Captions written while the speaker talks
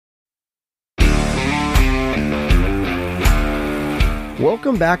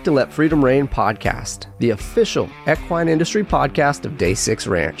Welcome back to Let Freedom Reign podcast, the official equine industry podcast of Day 6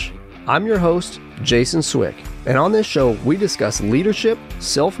 Ranch. I'm your host, Jason Swick, and on this show, we discuss leadership,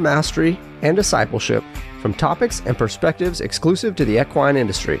 self-mastery, and discipleship from topics and perspectives exclusive to the equine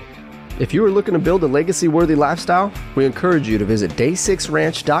industry. If you are looking to build a legacy-worthy lifestyle, we encourage you to visit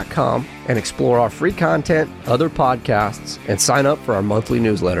day6ranch.com and explore our free content, other podcasts, and sign up for our monthly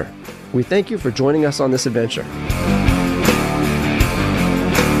newsletter. We thank you for joining us on this adventure.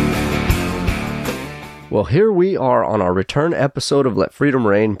 Well, here we are on our return episode of Let Freedom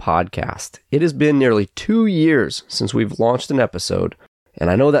Reign podcast. It has been nearly 2 years since we've launched an episode, and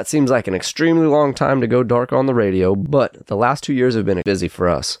I know that seems like an extremely long time to go dark on the radio, but the last 2 years have been busy for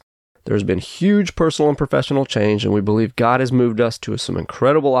us. There's been huge personal and professional change, and we believe God has moved us to some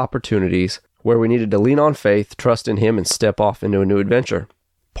incredible opportunities where we needed to lean on faith, trust in Him, and step off into a new adventure.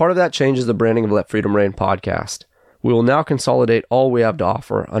 Part of that change is the branding of Let Freedom Reign podcast. We will now consolidate all we have to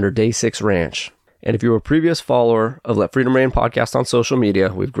offer under Day 6 Ranch. And if you're a previous follower of Let Freedom Reign podcast on social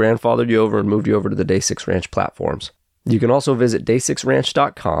media, we've grandfathered you over and moved you over to the Day 6 Ranch platforms. You can also visit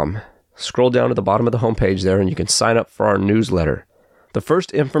day6ranch.com, scroll down to the bottom of the homepage there, and you can sign up for our newsletter. The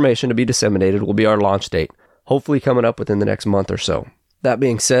first information to be disseminated will be our launch date, hopefully coming up within the next month or so. That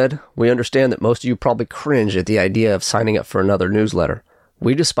being said, we understand that most of you probably cringe at the idea of signing up for another newsletter.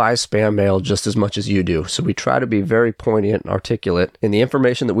 We despise spam mail just as much as you do, so we try to be very poignant and articulate in the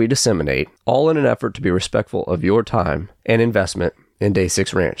information that we disseminate, all in an effort to be respectful of your time and investment in Day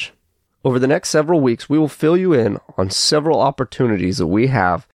 6 Ranch. Over the next several weeks, we will fill you in on several opportunities that we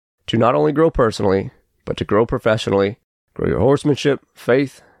have to not only grow personally, but to grow professionally, grow your horsemanship,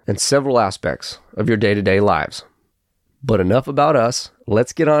 faith, and several aspects of your day-to-day lives. But enough about us.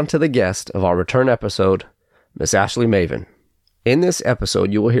 Let's get on to the guest of our return episode, Miss Ashley Maven. In this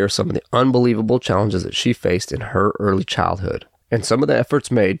episode, you will hear some of the unbelievable challenges that she faced in her early childhood, and some of the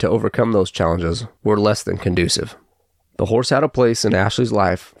efforts made to overcome those challenges were less than conducive. The horse had a place in Ashley's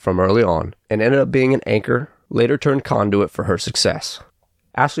life from early on, and ended up being an anchor, later turned conduit for her success.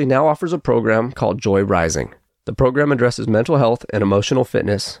 Ashley now offers a program called Joy Rising. The program addresses mental health and emotional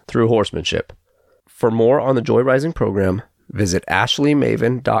fitness through horsemanship. For more on the Joy Rising program, visit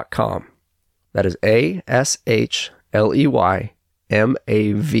ashleymaven.com. That is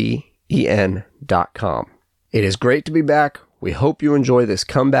ASHLEYMAVEN.com. It is great to be back. We hope you enjoy this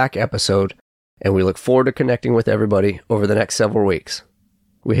comeback episode, and we look forward to connecting with everybody over the next several weeks.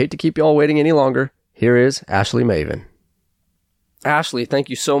 We hate to keep you all waiting any longer. Here is Ashley Maven. Ashley, thank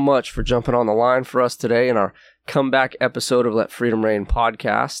you so much for jumping on the line for us today in our comeback episode of Let Freedom Reign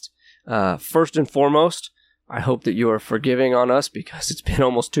podcast. First and foremost, I hope that you are forgiving on us because it's been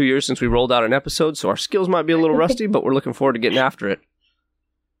almost 2 years since we rolled out an episode, so our skills might be a little rusty, but we're looking forward to getting after it.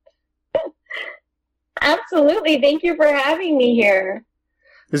 Absolutely. Thank you for having me here.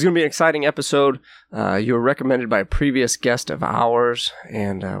 This is going to be an exciting episode. You were recommended by a previous guest of ours,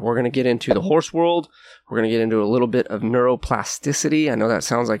 and we're going to get into the horse world. We're going to get into a little bit of neuroplasticity. I know that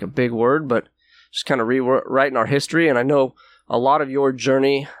sounds like a big word, but just kind of rewriting our history, and I know a lot of your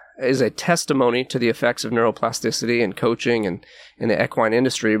journey is a testimony to the effects of neuroplasticity and coaching and in the equine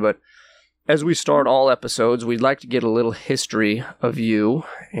industry. But as we start all episodes, we'd like to get a little history of you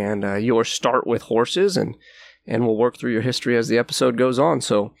and your start with horses, and we'll work through your history as the episode goes on.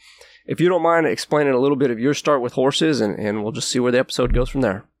 So if you don't mind explaining a little bit of your start with horses, and we'll just see where the episode goes from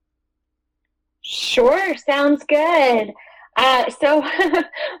there. Sure, sounds good. So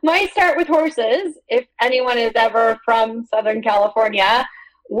my start with horses, if anyone is ever from Southern California,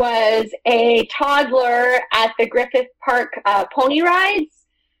 was a toddler at the Griffith Park pony rides.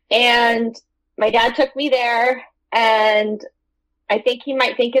 And my dad took me there, and I think he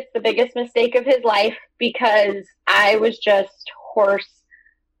might think it's the biggest mistake of his life because I was just horse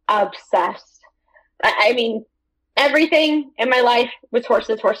obsessed. I mean, everything in my life was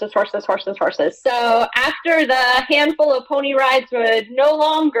horses, horses, horses, horses, horses. So after the handful of pony rides would no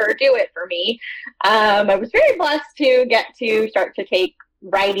longer do it for me, I was very blessed to get to start to take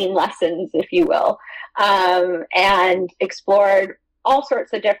riding lessons, if you will, and explored all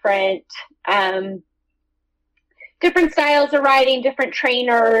sorts of different styles of riding, different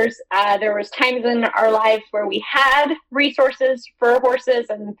trainers. There was times in our lives where we had resources for horses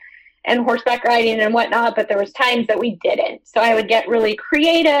and horseback riding and whatnot, but there was times that we didn't. So I would get really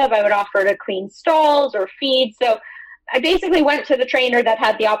creative. I would offer to clean stalls or feed. So I basically went to the trainer that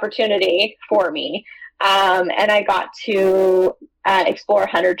had the opportunity for me. And I got to explore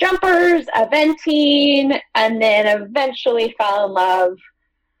hunter jumpers, eventing, and then eventually fell in love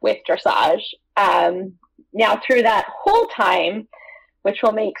with dressage. Now, through that whole time, which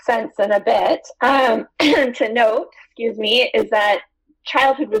will make sense in a bit, to note, is that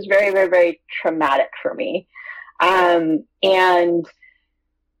childhood was very, very, very traumatic for me. And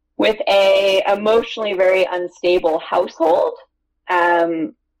with a emotionally very unstable household,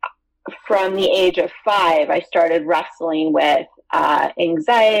 from the age of 5, I started wrestling with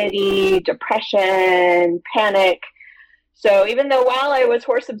anxiety, depression, panic. So even though while I was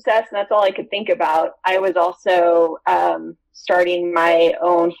horse obsessed and that's all I could think about, I was also starting my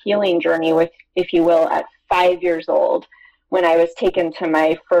own healing journey with, if you will, at 5 years old, when I was taken to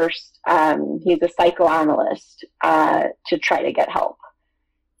my first, he's a psychoanalyst, to try to get help.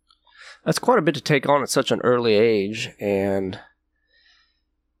 That's quite a bit to take on at such an early age. And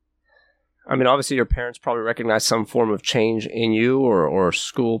I mean, obviously your parents probably recognized some form of change in you, or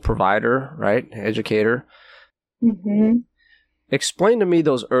school provider, right? Educator. Mm-hmm. Explain to me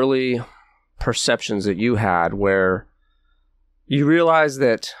those early perceptions that you had where you realized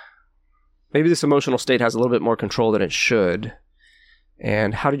that maybe this emotional state has a little bit more control than it should.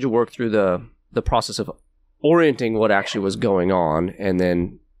 And how did you work through the process of orienting what actually was going on and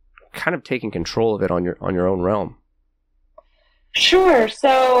then kind of taking control of it on your own realm? Sure.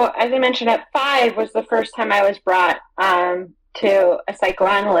 So as I mentioned, at 5 was the first time I was brought to a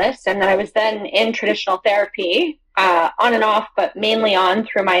psychoanalyst. And then I was then in traditional therapy, on and off, but mainly on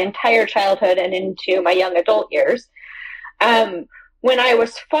through my entire childhood and into my young adult years. When I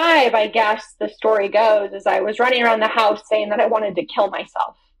was 5, I guess the story goes, is I was running around the house saying that I wanted to kill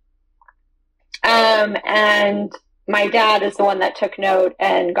myself. And my dad is the one that took note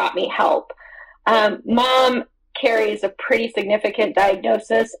and got me help. Mom carries a pretty significant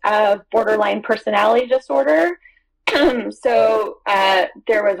diagnosis of borderline personality disorder. So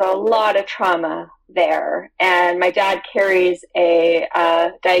there was a lot of trauma there. And my dad carries a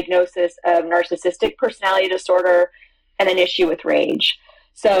diagnosis of narcissistic personality disorder and an issue with rage.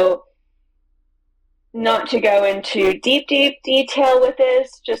 So not to go into deep detail with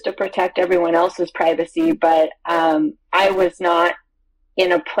this, just to protect everyone else's privacy, but I was not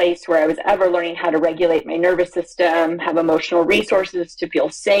in a place where I was ever learning how to regulate my nervous system, have emotional resources to feel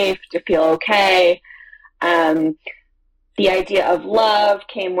safe, to feel okay. The idea of love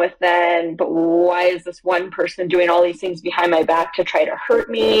came with then, but why is this one person doing all these things behind my back to try to hurt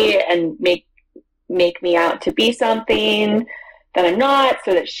me and make me out to be something that I'm not,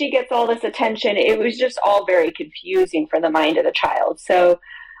 so that she gets all this attention? It was just all very confusing for the mind of the child. So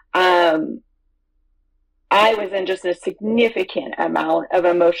I was in just a significant amount of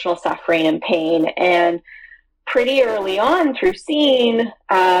emotional suffering and pain. And pretty early on, through seeing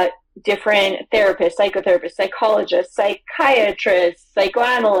different therapists, psychotherapists, psychologists, psychiatrists,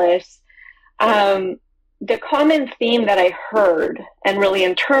 psychoanalysts, the common theme that I heard and really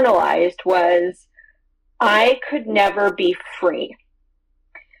internalized was I could never be free.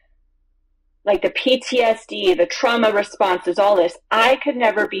 Like the PTSD, the trauma responses, all this, I could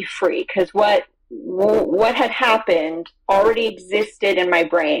never be free because what had happened already existed in my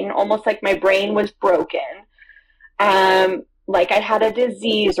brain, almost like my brain was broken, like I had a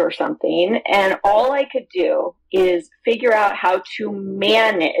disease or something, and all I could do is figure out how to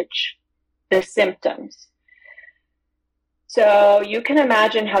manage the symptoms. So you can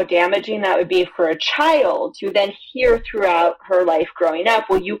imagine how damaging that would be for a child to then hear throughout her life growing up,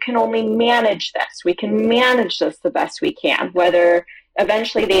 well, you can only manage this. We can manage this the best we can, whether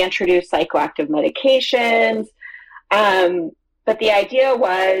eventually they introduce psychoactive medications. But the idea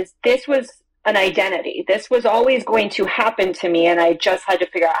was this was an identity. This was always going to happen to me, and I just had to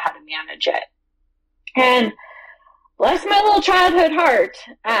figure out how to manage it. And bless my little childhood heart,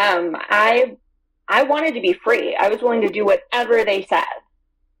 I wanted to be free. I was willing to do whatever they said,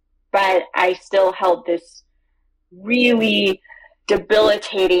 but I still held this really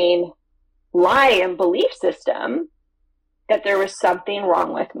debilitating lie and belief system that there was something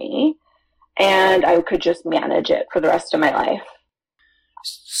wrong with me and I could just manage it for the rest of my life.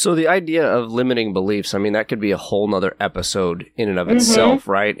 So the idea of limiting beliefs, I mean, that could be a whole nother episode in and of itself,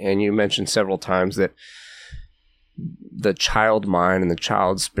 right? And you mentioned several times that the child mind and the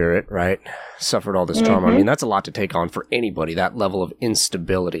child spirit, right, suffered all this trauma. I mean, that's a lot to take on for anybody, that level of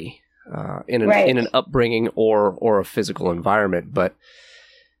instability in an upbringing or a physical environment. But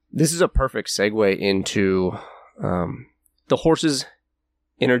this is a perfect segue into the horse's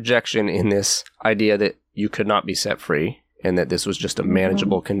interjection in this idea that you could not be set free and that this was just a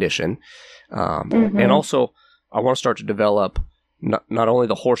manageable condition. And also, I want to start to develop not only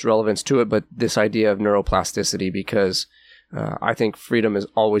the horse relevance to it, but this idea of neuroplasticity, because I think freedom is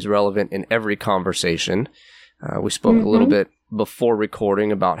always relevant in every conversation. We spoke a little bit before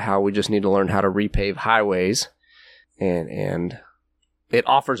recording about how we just need to learn how to repave highways, and it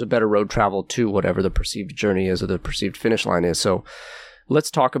offers a better road travel to whatever the perceived journey is or the perceived finish line is. So let's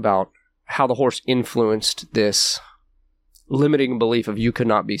talk about how the horse influenced this limiting belief of you could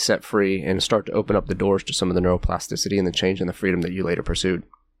not be set free and start to open up the doors to some of the neuroplasticity and the change and the freedom that you later pursued.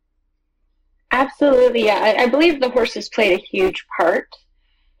 Absolutely. Yeah. I believe the horses played a huge part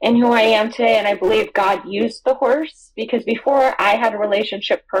in who I am today. And I believe God used the horse, because before I had a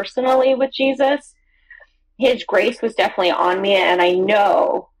relationship personally with Jesus, his grace was definitely on me. And I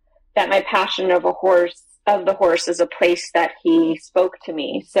know that my passion of the horse is a place that he spoke to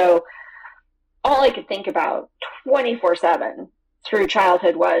me. So all I could think about 24/7 through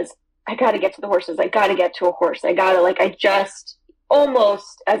childhood was, I got to get to the horses. I got to get to a horse. I just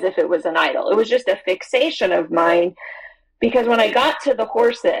almost as if it was an idol. It was just a fixation of mine, because when I got to the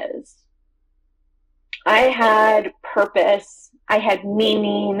horses, I had purpose. I had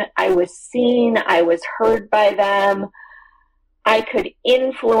meaning. I was seen. I was heard by them. I could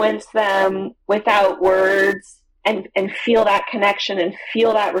influence them without words and feel that connection and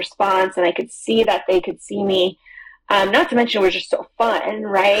feel that response. And I could see that they could see me. Not to mention it was just so fun,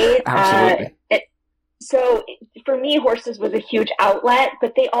 right? Absolutely. So for me, horses was a huge outlet,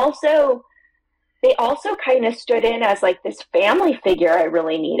 but they also kind of stood in as like this family figure I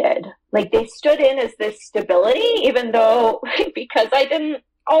really needed. Like they stood in as this stability, even though because I didn't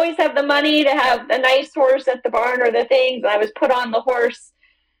always have the money to have the nice horse at the barn or the things, and I was put on the horse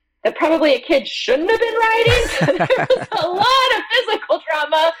that probably a kid shouldn't have been riding. So there was a lot of physical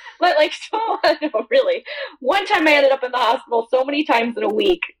trauma. Really. One time I ended up in the hospital so many times in a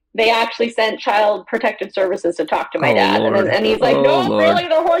week, they actually sent Child Protective Services to talk to my dad. And he's like, no, Lord. Really,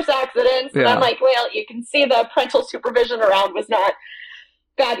 they're horse accidents. Yeah. And I'm like, well, you can see the parental supervision around was not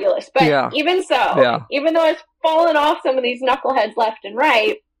fabulous. But even so, even though I was falling off some of these knuckleheads left and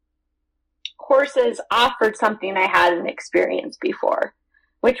right, horses offered something I hadn't experienced before,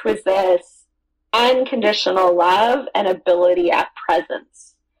 which was this unconditional love and ability at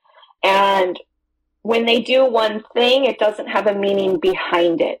presence. And when they do one thing, it doesn't have a meaning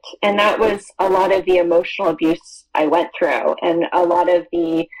behind it. And that was a lot of the emotional abuse I went through and a lot of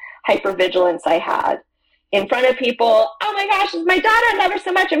the hypervigilance I had. In front of people, oh my gosh, it's my daughter, I love her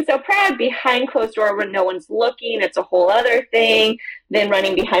so much, I'm so proud. Behind closed door when no one's looking, it's a whole other thing. Then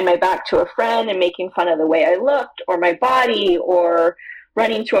running behind my back to a friend and making fun of the way I looked or my body, or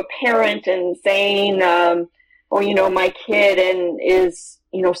running to a parent and saying, my kid is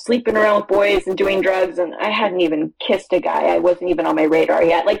sleeping around with boys and doing drugs, and I hadn't even kissed a guy. I wasn't even on my radar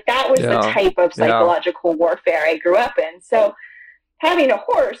yet. Like that was the type of psychological warfare I grew up in. So having a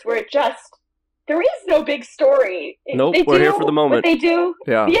horse where there is no big story. Nope, we're here for the moment. What they do.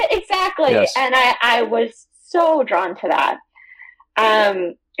 Yeah, exactly. Yes. And I was so drawn to that.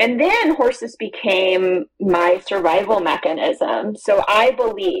 And then horses became my survival mechanism. So I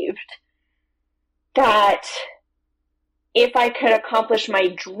believed that if I could accomplish my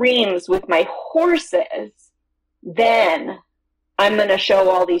dreams with my horses, then I'm going to show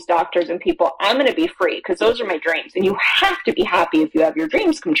all these doctors and people I'm going to be free, because those are my dreams. And you have to be happy if you have your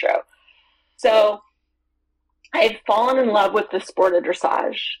dreams come true. So I had fallen in love with the sport of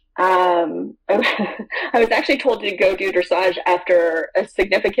dressage. I was actually told to go do dressage after a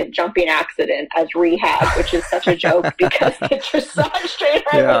significant jumping accident as rehab, which is such a joke because the dressage trainer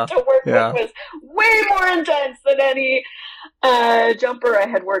I went to work with was way more intense than any jumper I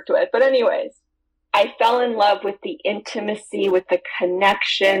had worked with. But anyways, I fell in love with the intimacy, with the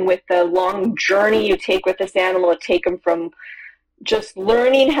connection, with the long journey you take with this animal to take them from just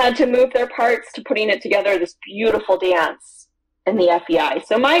learning how to move their parts to putting it together, this beautiful dance in the FEI.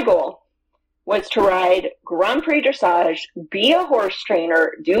 So my goal was to ride Grand Prix dressage, be a horse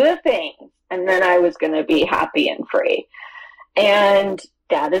trainer, do the thing, and then I was going to be happy and free. And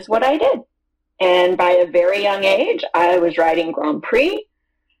that is what I did. And by a very young age, I was riding Grand Prix.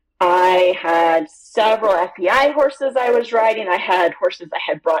 I had several FEI horses I was riding. I had horses I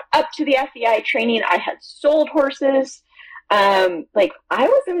had brought up to the FEI training. I had sold horses. I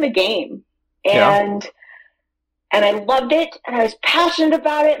was in the game, and I loved it, and I was passionate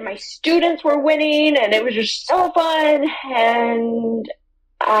about it, and my students were winning, and it was just so fun, and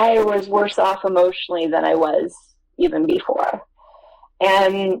I was worse off emotionally than I was even before.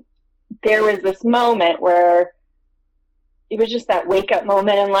 And there was this moment where it was just that wake-up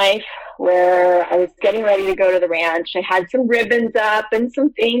moment in life where I was getting ready to go to the ranch. I had some ribbons up and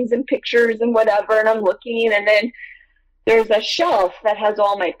some things and pictures and whatever, and I'm looking, and then there's a shelf that has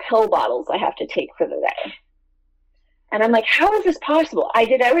all my pill bottles I have to take for the day. And I'm like, how is this possible? I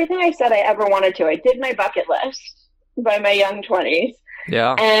did everything I said I ever wanted to. I did my bucket list by my young 20s.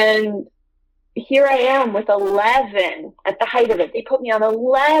 Yeah. And here I am with 11 at the height of it. They put me on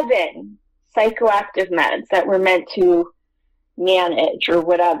 11 psychoactive meds that were meant to manage or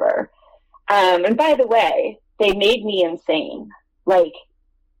whatever. And by the way, they made me insane. Like,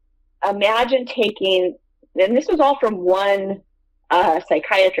 imagine taking, and this was all from one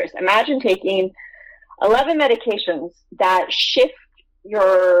psychiatrist, imagine taking 11 medications that shift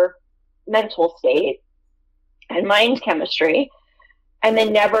your mental state and mind chemistry, and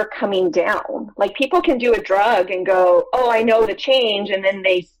then never coming down. Like, people can do a drug and go, oh, I know the change, and then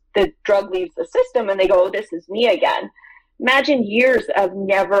the drug leaves the system and they go, oh, this is me again. Imagine years of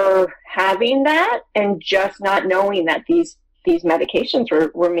never having that and just not knowing that these medications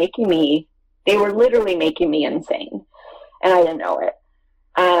were making me, they were literally making me insane. And I didn't know it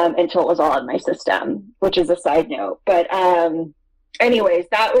until it was all in my system, which is a side note. But anyways,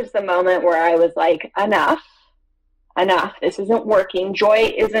 that was the moment where I was like, enough. This isn't working.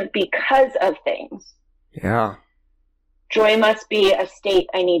 Joy isn't because of things. Yeah. Joy must be a state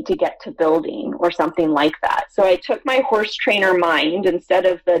I need to get to building or something like that. So I took my horse trainer mind instead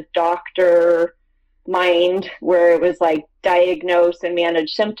of the doctor mind where it was like diagnose and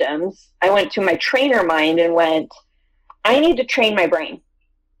manage symptoms. I went to my trainer mind and went, I need to train my brain.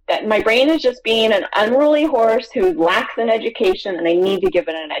 That my brain is just being an unruly horse who lacks an education, and I need to give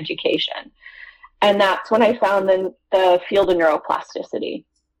it an education. And that's when I found the field of neuroplasticity.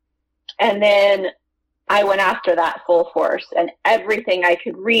 And then I went after that full force, and everything I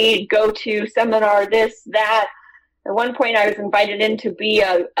could read, go to, seminar, this, that. At one point I was invited in to be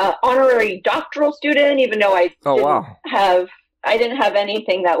a honorary doctoral student, even though I didn't have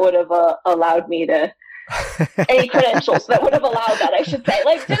anything that would have allowed me to, any credentials that would have allowed that, I should say.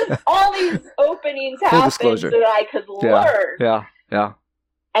 Like, just all these openings happened so that I could learn. Yeah.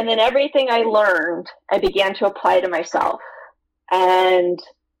 And then everything I learned, I began to apply to myself. And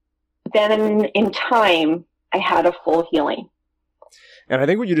then in time, I had a full healing. And I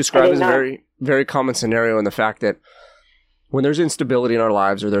think what you described is a very, very common scenario in the fact that when there's instability in our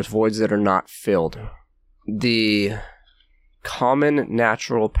lives or there's voids that are not filled, the common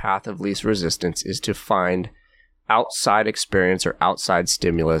natural path of least resistance is to find outside experience or outside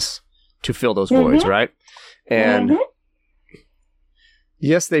stimulus to fill those voids, right? And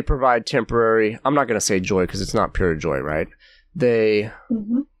yes, they provide temporary, I'm not going to say joy because it's not pure joy, right? They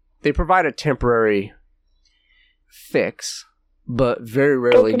provide a temporary fix, but very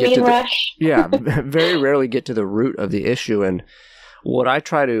rarely get to very rarely get to the root of the issue. And what I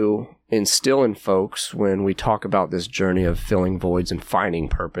try to instill in folks when we talk about this journey of filling voids and finding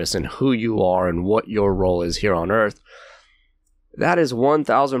purpose and who you are and what your role is here on earth, that is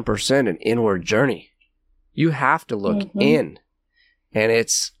 1000% an inward journey. You have to look in, and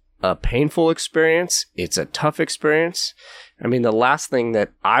it's a painful experience. It's a tough experience. I mean, the last thing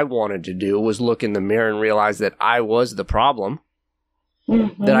that I wanted to do was look in the mirror and realize that I was the problem.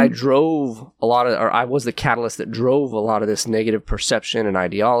 That I drove I was the catalyst that drove a lot of this negative perception and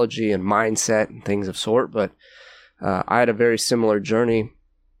ideology and mindset and things of sort. But I had a very similar journey.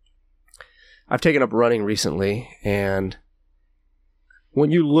 I've taken up running recently, and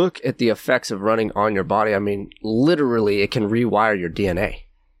when you look at the effects of running on your body, I mean, literally it can rewire your DNA.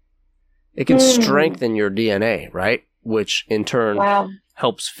 It can strengthen your DNA, right? Which in turn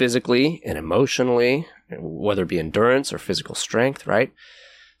helps physically and emotionally, whether it be endurance or physical strength, right?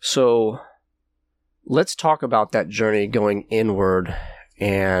 So let's talk about that journey going inward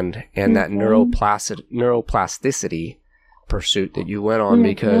and that neuroplasticity pursuit that you went on,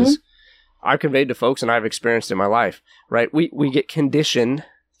 because I've conveyed to folks and I've experienced in my life, right? We get conditioned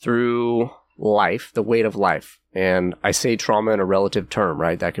through life, the weight of life. And I say trauma in a relative term,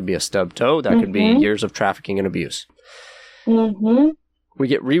 right? That could be a stubbed toe. That could be years of trafficking and abuse. We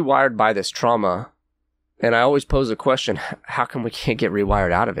get rewired by this trauma. And I always pose the question, how come we can't get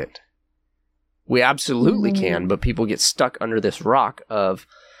rewired out of it? We absolutely can, but people get stuck under this rock of,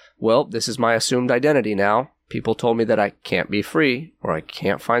 well, this is my assumed identity now. People told me that I can't be free, or I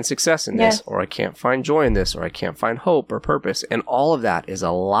can't find success in this, or I can't find joy in this, or I can't find hope or purpose. And all of that is a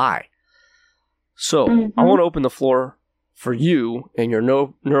lie. So I want to open the floor for you and your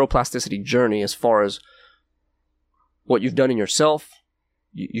neuroplasticity journey as far as what you've done in yourself.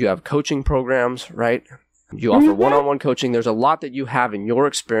 You have coaching programs, right? You offer one-on-one coaching. There's a lot that you have in your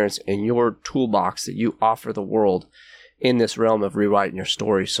experience, in your toolbox that you offer the world in this realm of rewriting your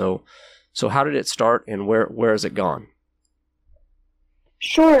story. So how did it start, and where has it gone?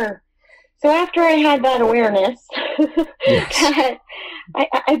 Sure. So after I had that awareness that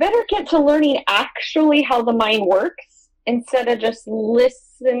I better get to learning actually how the mind works instead of just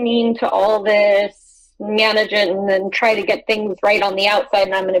listening to all this, manage it, and then try to get things right on the outside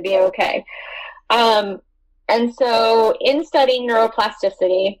and I'm going to be okay. And so in studying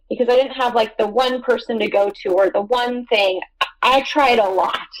neuroplasticity, because I didn't have like the one person to go to or the one thing, I tried a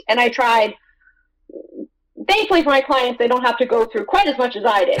lot. And I tried, thankfully for my clients, they don't have to go through quite as much as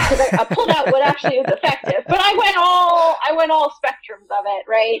I did, because I pulled out what actually is effective. But I went all spectrums of it,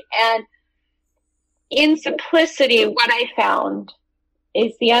 right? And in simplicity, what I found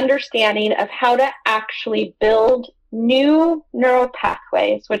is the understanding of how to actually build new neural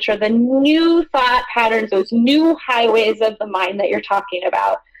pathways, which are the new thought patterns, those new highways of the mind that you're talking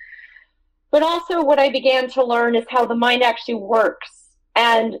about. But also what I began to learn is how the mind actually works.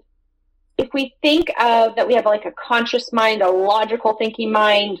 And if we think of that we have like a conscious mind, a logical thinking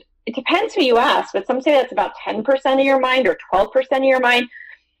mind, it depends who you ask, but some say that's about 10% of your mind or 12% of your mind.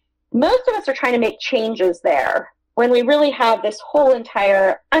 Most of us are trying to make changes there when we really have this whole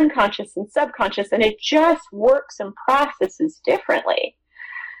entire unconscious and subconscious, and it just works and processes differently.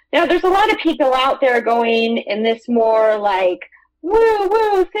 Now, there's a lot of people out there going in this more like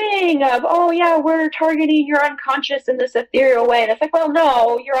woo-woo thing of, oh yeah, we're targeting your unconscious in this ethereal way. And it's like, well,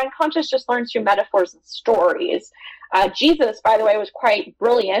 no, your unconscious just learns through metaphors and stories. Jesus, by the way, was quite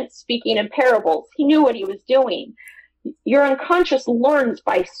brilliant speaking in parables. He knew what he was doing. Your unconscious learns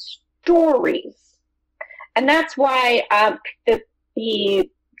by stories. And that's why the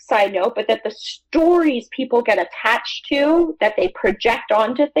side note, but that the stories people get attached to, that they project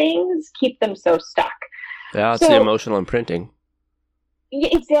onto things, keep them so stuck. Yeah, it's the emotional imprinting.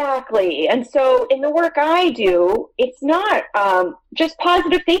 Exactly. And so in the work I do, it's not just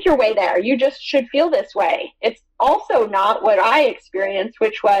positive think your way there. You just should feel this way. It's also not what I experienced,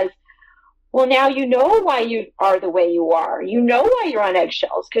 which was, well, now you know why you are the way you are. You know why you're on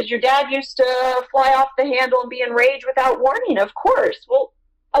eggshells, because your dad used to fly off the handle and be enraged without warning, of course. Well,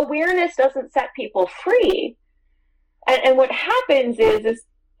 awareness doesn't set people free. And what happens is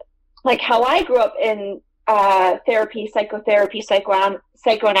like how I grew up in therapy, psychotherapy,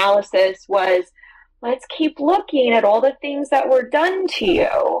 psychoanalysis was, let's keep looking at all the things that were done to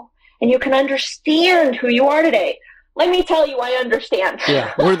you, and you can understand who you are today. Let me tell you, I understand.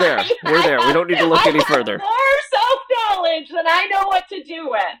 Yeah, we're there. We're there. We don't need to look any further. More self-knowledge than I know what to do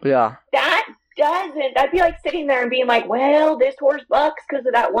with. Yeah. That'd be like sitting there and being like, well, this horse bucks because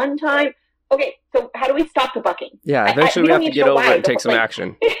of that one time. Okay, so how do we stop the bucking? Yeah, eventually we have to get over it and take some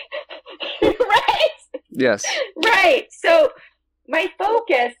action. Right? Yes. Right. So my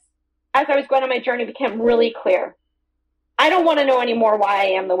focus, as I was going on my journey, became really clear. I don't want to know anymore why I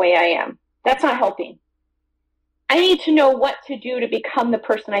am the way I am. That's not helping. I need to know what to do to become the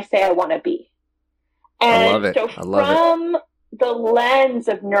person I say I want to be. And I love it. So from the lens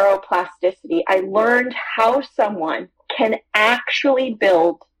of neuroplasticity, I learned how someone can actually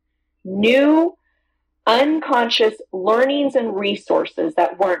build new unconscious learnings and resources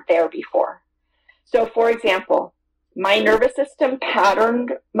that weren't there before. So for example, my nervous system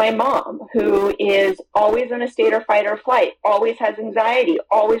patterned my mom, who is always in a state of fight or flight, always has anxiety,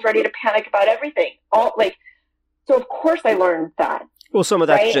 always ready to panic about everything. So of course I learned that. Well, some of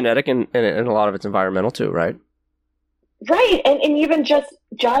that's genetic and a lot of it's environmental too, right? Right. And even just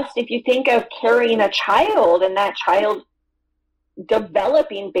if you think of carrying a child and that child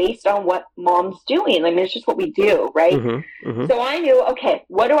developing based on what mom's doing, I mean, it's just what we do, right? Mm-hmm, mm-hmm. So I knew, okay,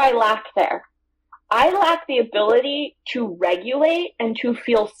 what do I lack there? I lack the ability to regulate and to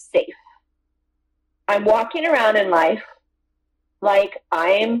feel safe. I'm walking around in life like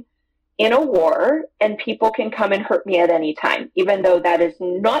I'm in a war and people can come and hurt me at any time, even though that is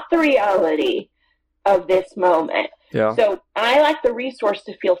not the reality of this moment. Yeah. So I lack the resource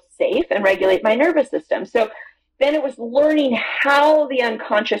to feel safe and regulate my nervous system. So then it was learning how the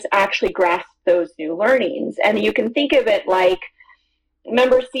unconscious actually grasps those new learnings. And you can think of it like,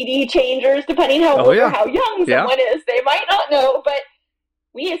 remember CD changers, depending how old or how young someone is, they might not know, but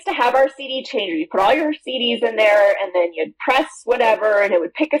we used to have our CD changer. You put all your CDs in there and then you'd press whatever and it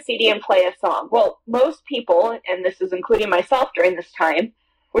would pick a CD and play a song. Well, most people, and this is including myself during this time,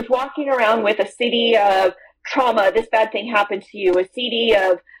 was walking around with a CD of trauma, this bad thing happened to you, a CD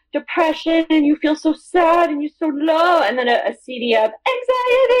of depression and you feel so sad and you're so low, and then a CD of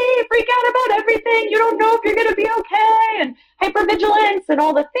anxiety, freak out about everything, you don't know if you're going to be okay, and hypervigilance and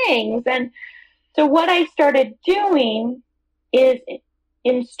all the things. And so what I started doing is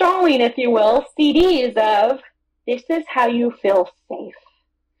installing, if you will, CDs of, this is how you feel safe.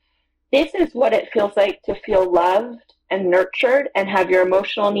 This is what it feels like to feel loved and nurtured and have your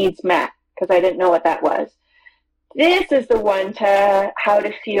emotional needs met, because I didn't know what that was. This is the one to how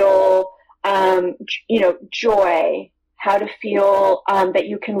to feel, joy, how to feel that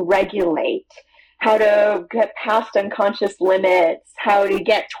you can regulate, how to get past unconscious limits, how to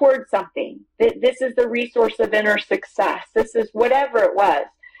get towards something. This is the resource of inner success. This is whatever it was.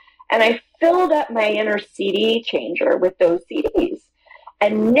 And I filled up my inner CD changer with those CDs.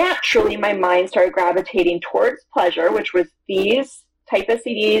 And naturally, my mind started gravitating towards pleasure, which was these type of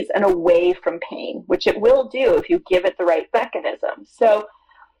CDs, and away from pain, which it will do if you give it the right mechanism. So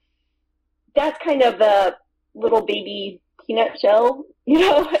that's kind of the little baby peanut shell,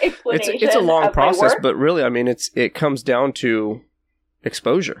 explanation. It's a long process, but really, I mean, it comes down to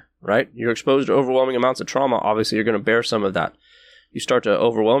exposure, right? You're exposed to overwhelming amounts of trauma. Obviously, you're going to bear some of that. You start to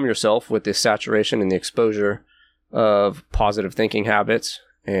overwhelm yourself with the saturation and the exposure of positive thinking habits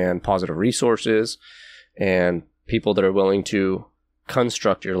and positive resources and people that are willing to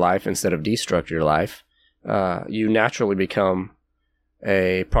construct your life instead of destruct your life. You naturally become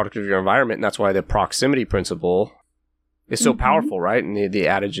a product of your environment, and that's why the proximity principle is so powerful, right? And the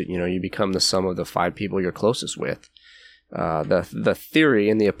adage, you become the sum of the 5 people you're closest with. The theory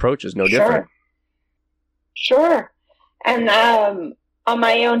and the approach is no different. Sure. And on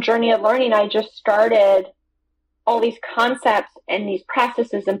my own journey of learning, I just started all these concepts and these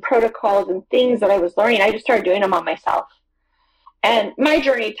processes and protocols and things that I was learning. I just started doing them on myself. And my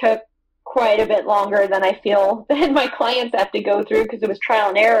journey took quite a bit longer than I feel that my clients have to go through, because it was trial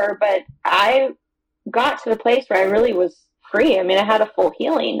and error. But I got to the place where I really was free. I mean, I had a full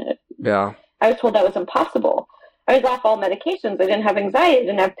healing. Yeah. I was told that was impossible. I was off all medications. I didn't have anxiety. I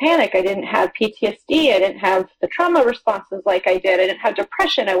didn't have panic. I didn't have PTSD. I didn't have the trauma responses like I did. I didn't have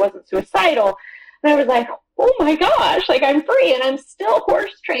depression. I wasn't suicidal. And I was like, oh my gosh, like I'm free. And I'm still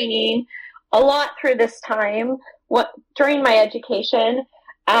horse training a lot through this time during my education.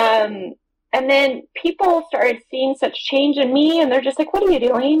 And then people started seeing such change in me, and they're just like, what are you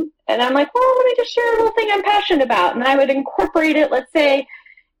doing? And I'm like, well, let me just share a little thing I'm passionate about. And I would incorporate it, let's say,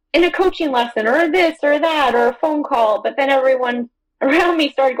 in a coaching lesson or this or that or a phone call. But then everyone around me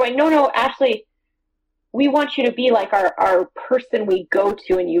started going, no, Ashley, we want you to be like our person we go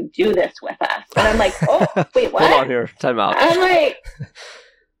to, and you do this with us. And I'm like, oh, wait, what? Hold on here. Time out. I'm like,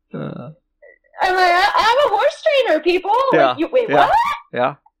 I'm a horse trainer, people. Yeah, like, wait, what?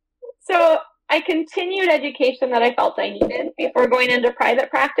 Yeah. So I continued education that I felt I needed before going into private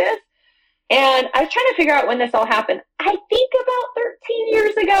practice. And I was trying to figure out when this all happened. I think about 13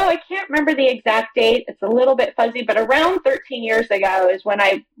 years ago. I can't remember the exact date. It's a little bit fuzzy, but around 13 years ago is when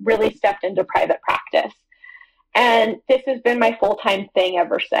I really stepped into private practice. And this has been my full-time thing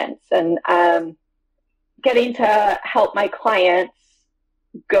ever since. And getting to help my clients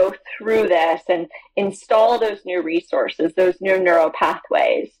go through this and install those new resources, those new neural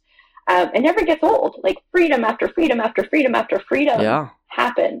pathways. It never gets old. Like freedom after freedom after freedom after freedom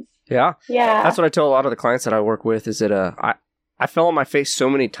happens. Yeah. Yeah. That's what I tell a lot of the clients that I work with, is that I fell on my face so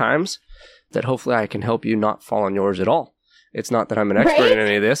many times that hopefully I can help you not fall on yours at all. It's not that I'm an expert in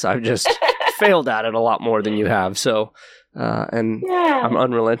any of this. I've just failed at it a lot more than you have. So, I'm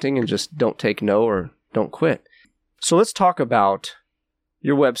unrelenting and just don't take no or don't quit. So let's talk about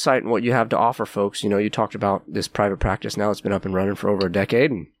your website and what you have to offer folks. You talked about this private practice now. It's been up and running for over a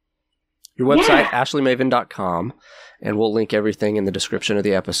decade. And your website, ashleymaven.com, and we'll link everything in the description of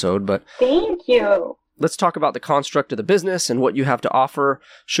the episode. But thank you. Let's talk about the construct of the business and what you have to offer.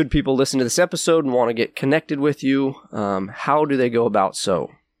 Should people listen to this episode and want to get connected with you, how do they go about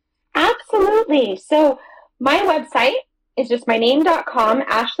so? Absolutely. So my website is just my name.com,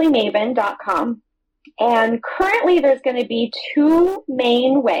 ashleymaven.com. And currently there's going to be 2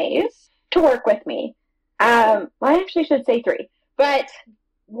 main ways to work with me. I actually should say 3. But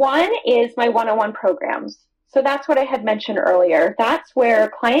one is my one-on-one programs. So that's what I had mentioned earlier. That's where a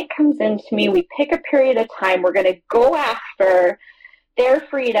client comes into me. We pick a period of time. We're going to go after their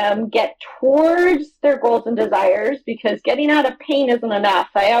freedom, get towards their goals and desires, because getting out of pain isn't enough.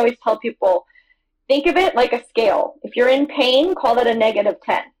 I always tell people, think of it like a scale. If you're in pain, call that a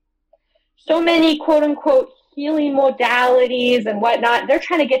 -10. So many quote unquote healing modalities and whatnot, they're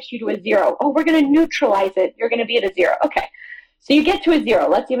trying to get you to a 0. Oh, we're going to neutralize it. You're going to be at a 0. Okay. So you get to a 0.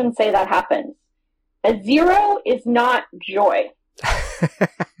 Let's even say that happens. A 0 is not joy.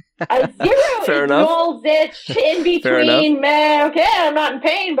 A 0 Fair is enough. null, zitch, in between, man, okay, I'm not in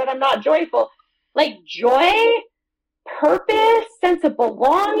pain, but I'm not joyful. Like joy, purpose, sense of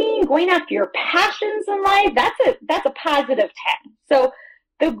belonging, going after your passions in life, that's a positive 10. So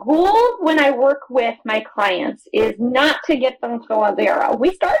the goal when I work with my clients is not to get them to a 0.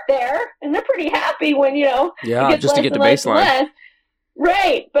 We start there, and they're pretty happy when, just to get the baseline.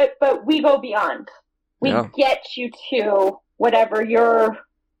 Right, but we go beyond. We get you to whatever your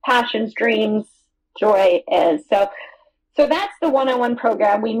passions, dreams, joy is. So So that's the one-on-one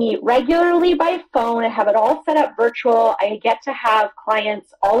program. We meet regularly by phone. I have it all set up virtual. I get to have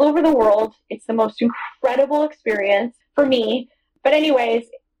clients all over the world. It's the most incredible experience for me. But anyways,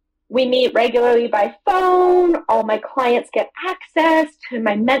 we meet regularly by phone. All my clients get access to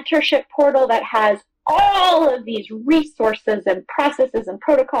my mentorship portal that has all of these resources and processes and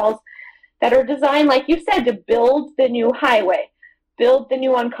protocols that are designed, like you said, to build the new highway, build the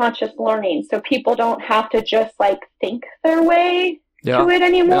new unconscious learning, so people don't have to just like think their way to it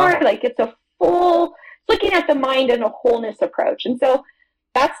anymore. Like it's a full looking at the mind in a wholeness approach. And so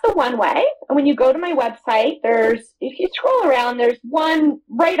that's the one way. And when you go to my website, if you scroll around, there's one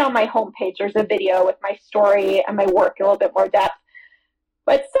right on my homepage. There's a video with my story and my work in a little bit more depth.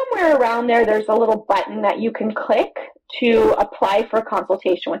 But somewhere around there, there's a little button that you can click to apply for a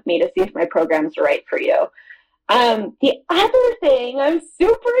consultation with me to see if my programs are right for you. The other thing I'm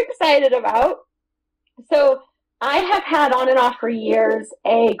super excited about, so I have had on and off for years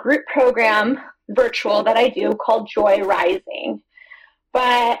a group program virtual that I do called Joy Rising.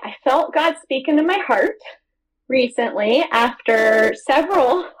 But I felt God speaking to my heart recently after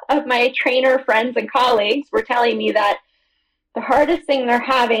several of my trainer friends and colleagues were telling me that the hardest thing they're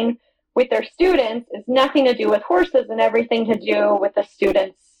having with their students is nothing to do with horses and everything to do with the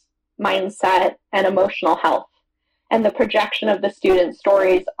students' mindset and emotional health and the projection of the students'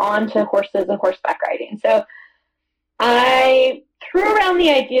 stories onto horses and horseback riding. So I threw around the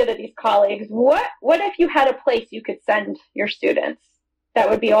idea to these colleagues, what if you had a place you could send your students that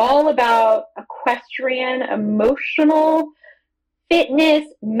would be all about equestrian, emotional, fitness,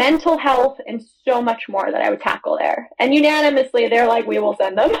 mental health, and so much more that I would tackle there. And unanimously, they're like, we will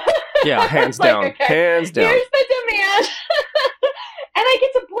send them. Yeah, hands down. Okay, hands down. Here's the demand. And I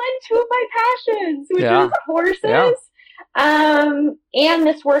get to blend two of my passions, which is horses and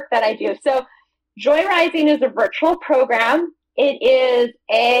this work that I do. So Joy Rising is a virtual program. It is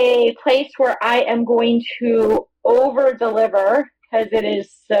a place where I am going to over-deliver because it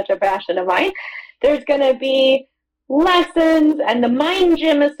is such a passion of mine. There's going to be lessons, and the mind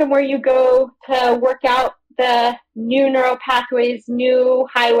gym is somewhere you go to work out the new neural pathways, new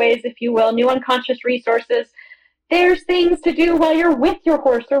highways, if you will, new unconscious resources. There's things to do while you're with your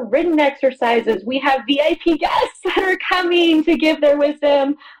horse or ridden exercises. We have VIP guests that are coming to give their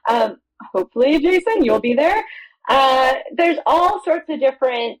wisdom. Hopefully, Jason, you'll be there. There's all sorts of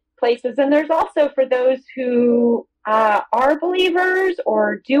different places. And there's also for those who are believers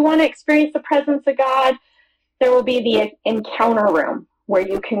or do want to experience the presence of God, there will be the encounter room where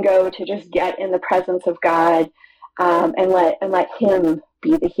you can go to just get in the presence of God and let Him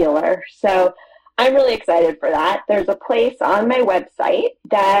be the healer. So I'm really excited for that. There's a place on my website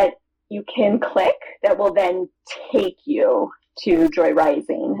that you can click that will then take you to Joy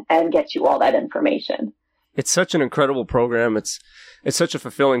Rising and get you all that information. It's such an incredible program. It's such a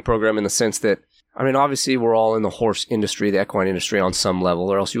fulfilling program in the sense that, I mean, obviously we're all in the horse industry, the equine industry on some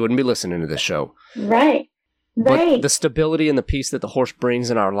level, or else you wouldn't be listening to this show. Right. But the stability and the peace that the horse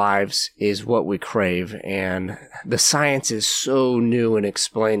brings in our lives is what we crave. And the science is so new in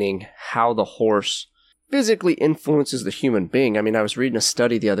explaining how the horse physically influences the human being. I mean, I was reading a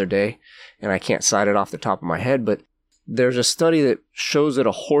study the other day, and I can't cite it off the top of my head, but there's a study that shows that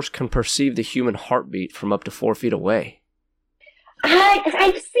a horse can perceive the human heartbeat from up to 4 feet away.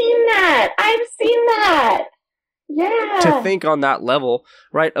 I've seen that. Yeah. To think on that level,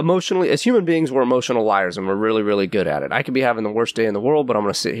 right? Emotionally, as human beings, we're emotional liars, and we're really, really good at it. I could be having the worst day in the world, but I'm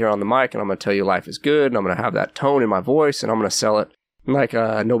going to sit here on the mic, and I'm going to tell you life is good, and I'm going to have that tone in my voice, and I'm going to sell it like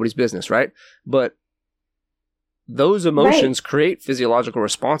nobody's business, right? But those emotions create physiological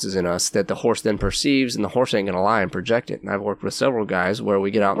responses in us that the horse then perceives, and the horse ain't going to lie and project it. And I've worked with several guys where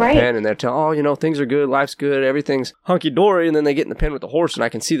we get out in the pen, and they're telling, things are good, life's good, everything's hunky-dory, and then they get in the pen with the horse, and I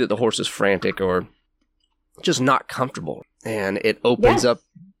can see that the horse is frantic or just not comfortable. And it opens up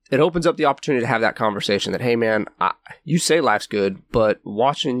the opportunity to have that conversation that, hey man, you say life's good, but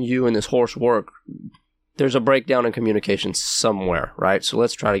watching you and this horse work, there's a breakdown in communication somewhere, right? So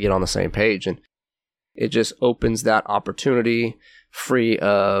let's try to get on the same page. And it just opens that opportunity, free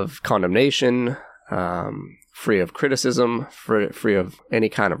of condemnation, free of criticism, free of any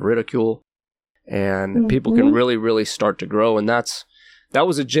kind of ridicule. And people can really, really start to grow. And that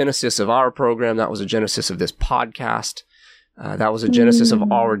was a genesis of our program. That was a genesis of this podcast. That was a genesis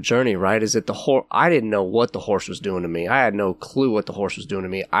of our journey, right? Is that I didn't know what the horse was doing to me. I had no clue what the horse was doing to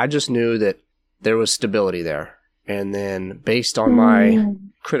me. I just knew that there was stability there. And then based on my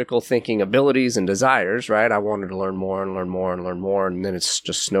critical thinking abilities and desires, right, I wanted to learn more and learn more and learn more. And then it's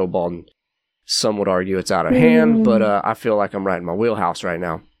just snowballed. And some would argue it's out of hand, but I feel like I'm right in my wheelhouse right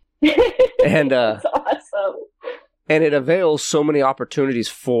now. And that's awesome. And it avails so many opportunities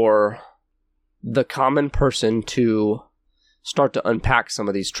for the common person to start to unpack some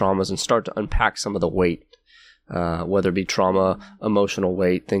of these traumas and start to unpack some of the weight, whether it be trauma, emotional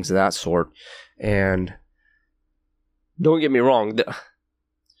weight, things of that sort. And don't get me wrong,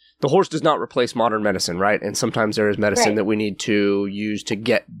 the horse does not replace modern medicine, right? And sometimes there is medicine that we need to use to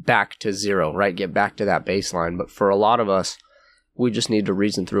get back to zero, right? Get back to that baseline. But for a lot of us, we just need to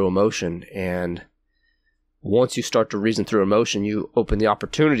reason through emotion. And once you start to reason through emotion, you open the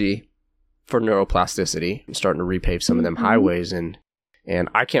opportunity for neuroplasticity and starting to repave some of them highways. And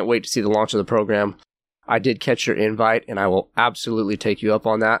I can't wait to see the launch of the program. I did catch your invite, and I will absolutely take you up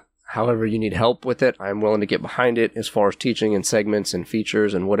on that. However you need help with it, I'm willing to get behind it as far as teaching and segments and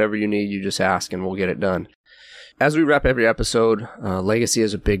features and whatever you need, you just ask and we'll get it done. As we wrap every episode, legacy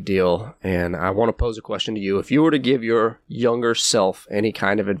is a big deal, and I want to pose a question to you. If you were to give your younger self any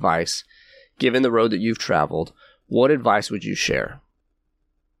kind of advice, given the road that you've traveled, what advice would you share?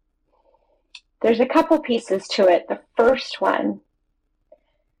 There's a couple pieces to it. The first one,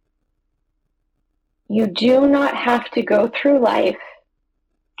 you do not have to go through life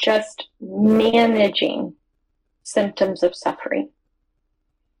just managing symptoms of suffering.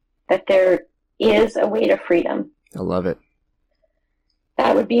 That there is a way to freedom. I love it.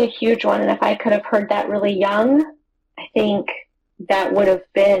 That would be a huge one. And if I could have heard that really young, I think that would have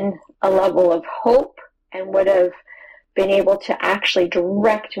been a level of hope and would have been able to actually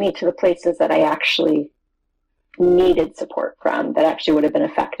direct me to the places that I actually needed support from, that actually would have been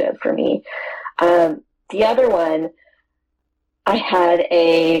effective for me. The other one, I had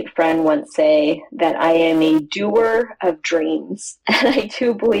a friend once say that I am a doer of dreams. And I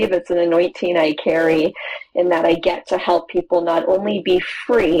do believe it's an anointing I carry in that I get to help people not only be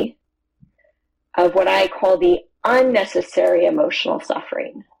free of what I call the unnecessary emotional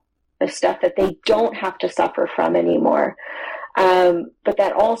suffering, the stuff that they don't have to suffer from anymore, but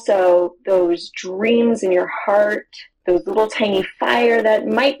that also those dreams in your heart, those little tiny fire that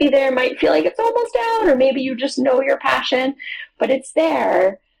might be there, might feel like it's almost out, or maybe you just know your passion, but it's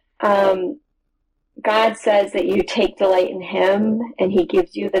there. God says that you take delight in Him and He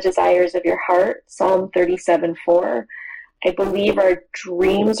gives you the desires of your heart. Psalm 37:4. I believe our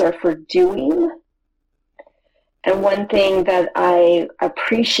dreams are for doing. And one thing that I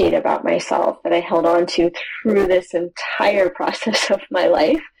appreciate about myself that I held on to through this entire process of my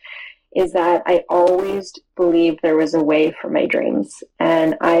life is that I always believed there was a way for my dreams.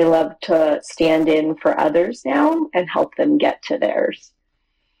 And I love to stand in for others now and help them get to theirs.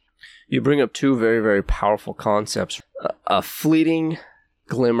 You bring up two very, very powerful concepts. A fleeting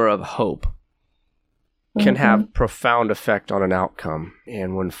glimmer of hope can have profound effect on an outcome.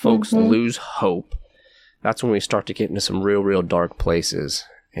 And when folks lose hope, that's when we start to get into some real, real dark places.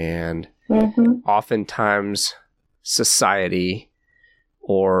 And oftentimes society,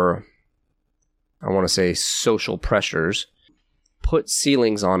 or I want to say social pressures, put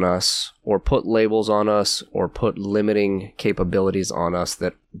ceilings on us or put labels on us or put limiting capabilities on us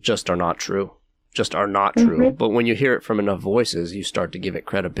that just are not true. But when you hear it from enough voices, you start to give it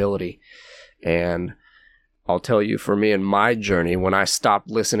credibility. And I'll tell you, for me in my journey, when I stopped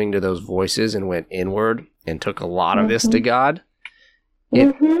listening to those voices and went inward and took a lot of this to God,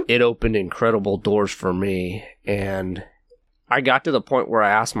 it opened incredible doors for me. And I got to the point where I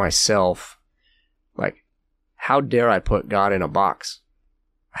asked myself, like, how dare I put God in a box?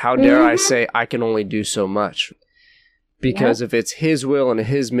 How dare I say I can only do so much? Because if it's His will and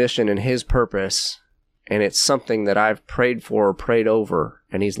His mission and His purpose, and it's something that I've prayed for or prayed over,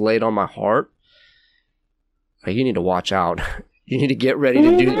 and He's laid on my heart, you need to watch out. You need to get ready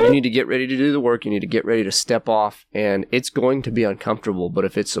to do. You need to get ready to do the work. You need to get ready to step off, and it's going to be uncomfortable. But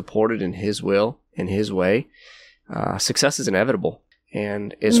if it's supported in His will and His way, success is inevitable.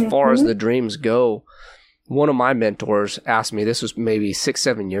 And as far as the dreams go, one of my mentors asked me, this was maybe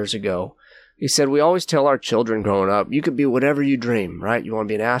 6-7 years ago. He said, we always tell our children growing up, you could be whatever you dream, right? You want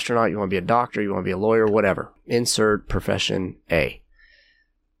to be an astronaut, you want to be a doctor, you want to be a lawyer, whatever. Insert profession A.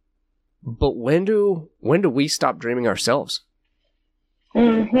 But when do we stop dreaming ourselves?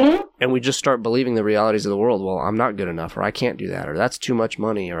 And we just start believing the realities of the world. Well, I'm not good enough, or I can't do that, or that's too much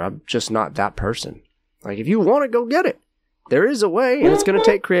money, or I'm just not that person. Like, if you want to, go get it. There is a way, and it's going to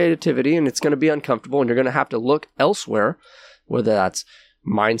take creativity, and it's going to be uncomfortable, and you're going to have to look elsewhere, whether that's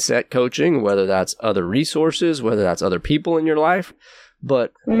mindset coaching, whether that's other resources, whether that's other people in your life.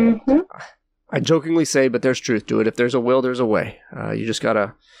 But I jokingly say, but there's truth to it. If there's a will, there's a way. You just got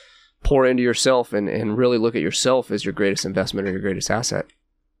to pour into yourself and really look at yourself as your greatest investment or your greatest asset.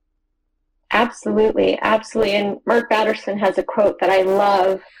 Absolutely. Absolutely. And Mark Batterson has a quote that I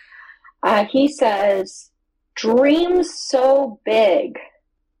love. He says, dream so big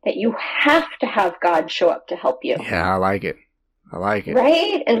that you have to have God show up to help you. Yeah, I like it.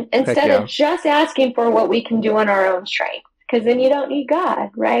 Right? And instead of just asking for what we can do on our own strength, because then you don't need God,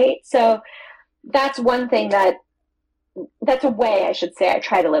 right? So that's one thing that's a way, I should say, I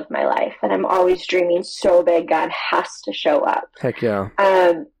try to live my life. And I'm always dreaming so big, God has to show up. Heck yeah.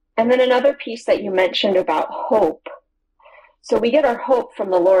 And then another piece that you mentioned about hope. So we get our hope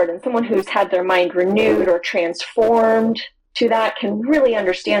from the Lord, and someone who's had their mind renewed or transformed to that can really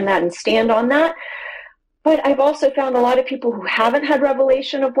understand that and stand on that. But I've also found a lot of people who haven't had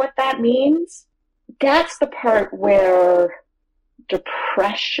revelation of what that means. That's the part where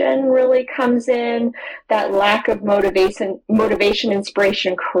depression really comes in, that lack of motivation,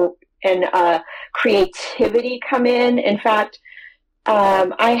 inspiration, and creativity come in. In fact,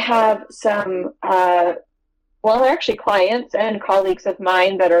 I have some, actually clients and colleagues of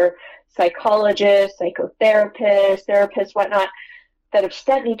mine that are psychologists, psychotherapists, therapists, whatnot, that have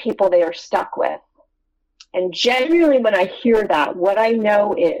sent me people they are stuck with. And generally when I hear that, what I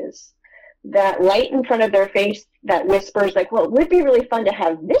know is that light in front of their face that whispers like, well, it would be really fun to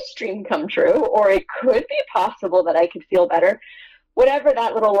have this dream come true, or it could be possible that I could feel better. Whatever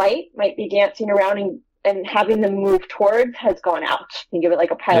that little light might be dancing around and having them move towards has gone out. Think of it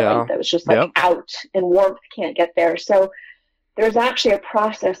like a pilot that was just out, and warmth can't get there. So there's actually a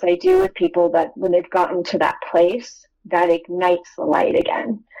process I do with people that when they've gotten to that place, that ignites the light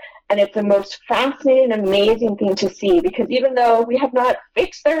again. And it's the most fascinating, amazing thing to see, because even though we have not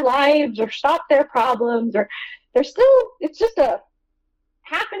fixed their lives or stopped their problems, or it's just a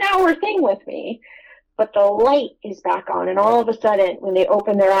half an hour thing with me, but the light is back on. And all of a sudden, when they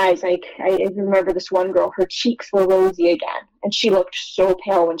open their eyes, I remember this one girl, her cheeks were rosy again, and she looked so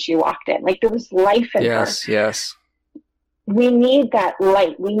pale when she walked in. Like there was life in her. Yes. We need that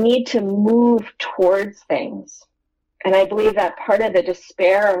light. We need to move towards things. And I believe that part of the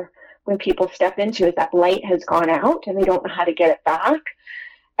despair when people step into is that light has gone out and they don't know how to get it back.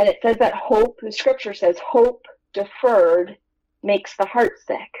 And it says that hope, the scripture says, hope deferred makes the heart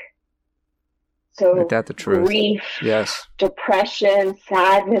sick. So isn't that the truth? Grief, yes, depression,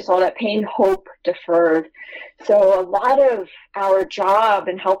 sadness, all that pain, hope deferred. So a lot of our job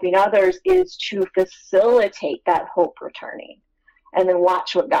in helping others is to facilitate that hope returning, and then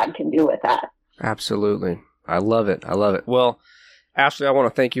watch what God can do with that. Absolutely. I love it. Well, Ashley, I want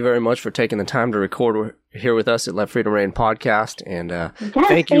to thank you very much for taking the time to record here with us at Let Freedom Reign podcast. And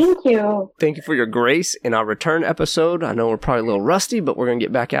thank you. Thank you for your grace in our return episode. I know we're probably a little rusty, but we're going to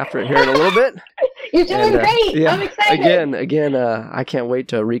get back after it here in a little bit. You're doing great. Yeah, I'm excited. Again, I can't wait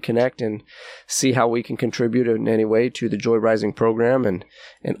to reconnect and see how we can contribute in any way to the Joy Rising program and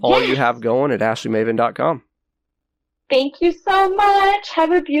all you have going at ashleymaven.com. Thank you so much.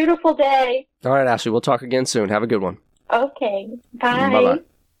 Have a beautiful day. All right, Ashley, we'll talk again soon. Have a good one. Okay. Bye. Bye-bye.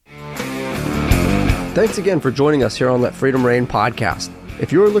 Thanks again for joining us here on Let Freedom Reign podcast.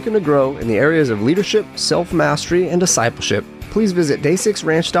 If you are looking to grow in the areas of leadership, self-mastery, and discipleship, please visit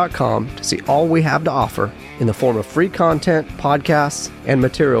day6ranch.com to see all we have to offer in the form of free content, podcasts, and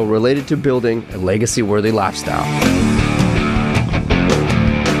material related to building a legacy-worthy lifestyle.